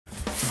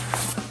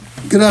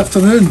Good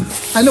afternoon.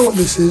 I know what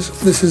this is.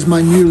 This is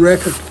my new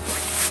record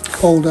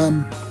called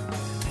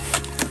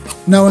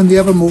Now in the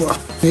Evermore.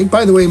 Hey,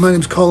 by the way, my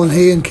name's Colin,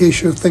 hey, in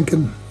case you're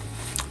thinking,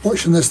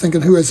 watching this thinking,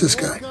 who is this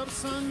guy?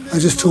 I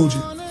just told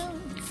you.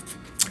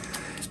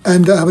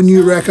 And I have a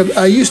new record.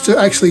 I used to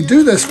actually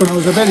do this when I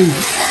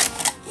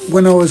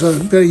was a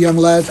very young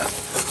lad.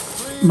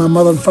 My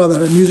mother and father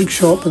had a music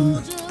shop and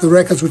the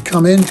records would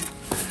come in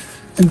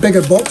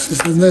bigger boxes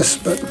than this,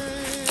 but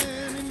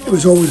it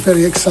was always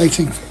very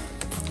exciting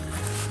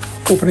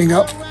opening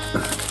up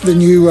the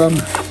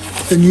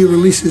new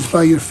releases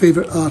by your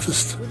favorite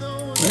artist.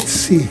 Let's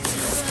see.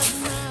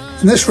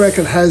 And this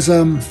record has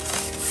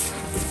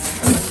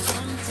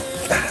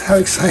how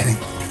exciting!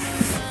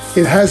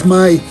 It has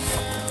my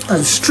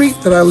street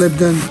that I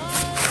lived in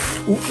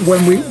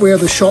where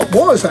the shop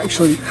was,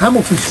 actually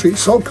Hamilton Street,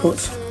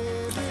 Saltcoats,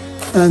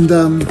 and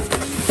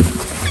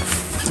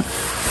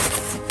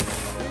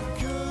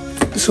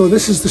so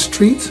this is the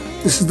street.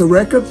 This is the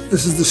record.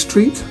 This is the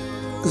street.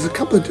 There's a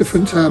couple of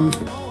different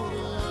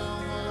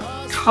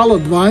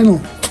coloured vinyl.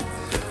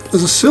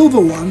 There's a silver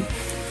one,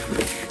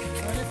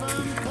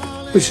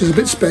 which is a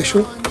bit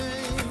special.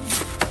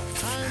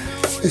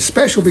 It's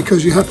special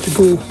because you have to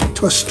go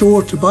to a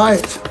store to buy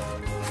it.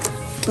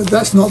 But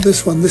that's not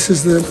this one. This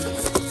is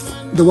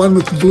the one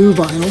with the blue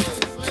vinyl.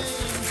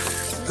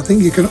 I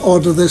think you can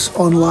order this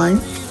online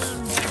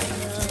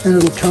and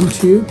it'll come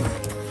to you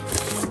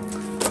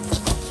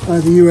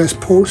by the US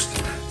Post.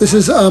 This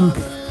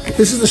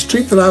is the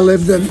street that I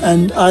lived in,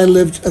 and I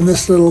lived in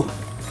this little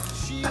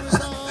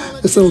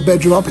this little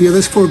bedroom up here.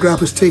 This photograph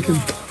was taken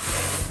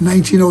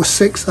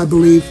 1906, I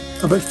believe,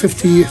 about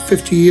 50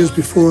 years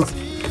before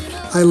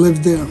I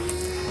lived there.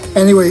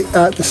 Anyway,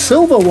 the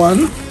silver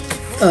one,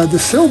 the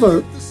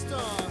silver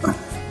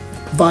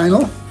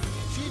vinyl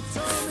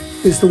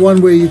is the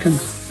one where you can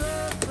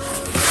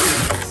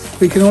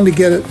only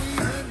get it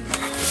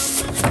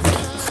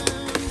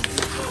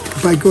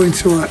by going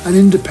to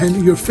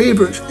your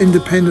favorite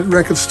independent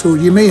record store.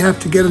 You may have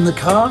to get in the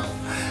car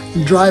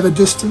and drive a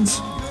distance,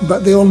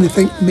 but they only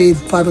made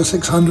 500 or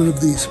 600 of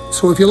these.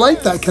 So if you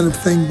like that kind of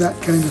thing,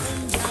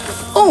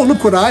 oh,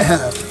 look what I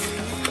have.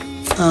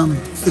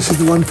 This is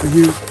the one for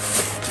you.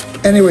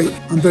 Anyway,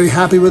 I'm very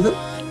happy with it.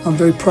 I'm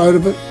very proud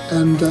of it,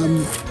 and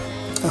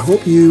I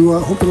hope you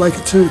like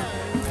it too.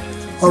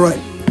 All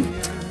right,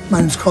 my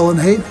name's Colin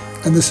Hay,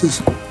 and this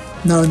is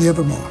Now in the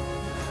Evermore.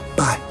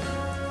 Bye.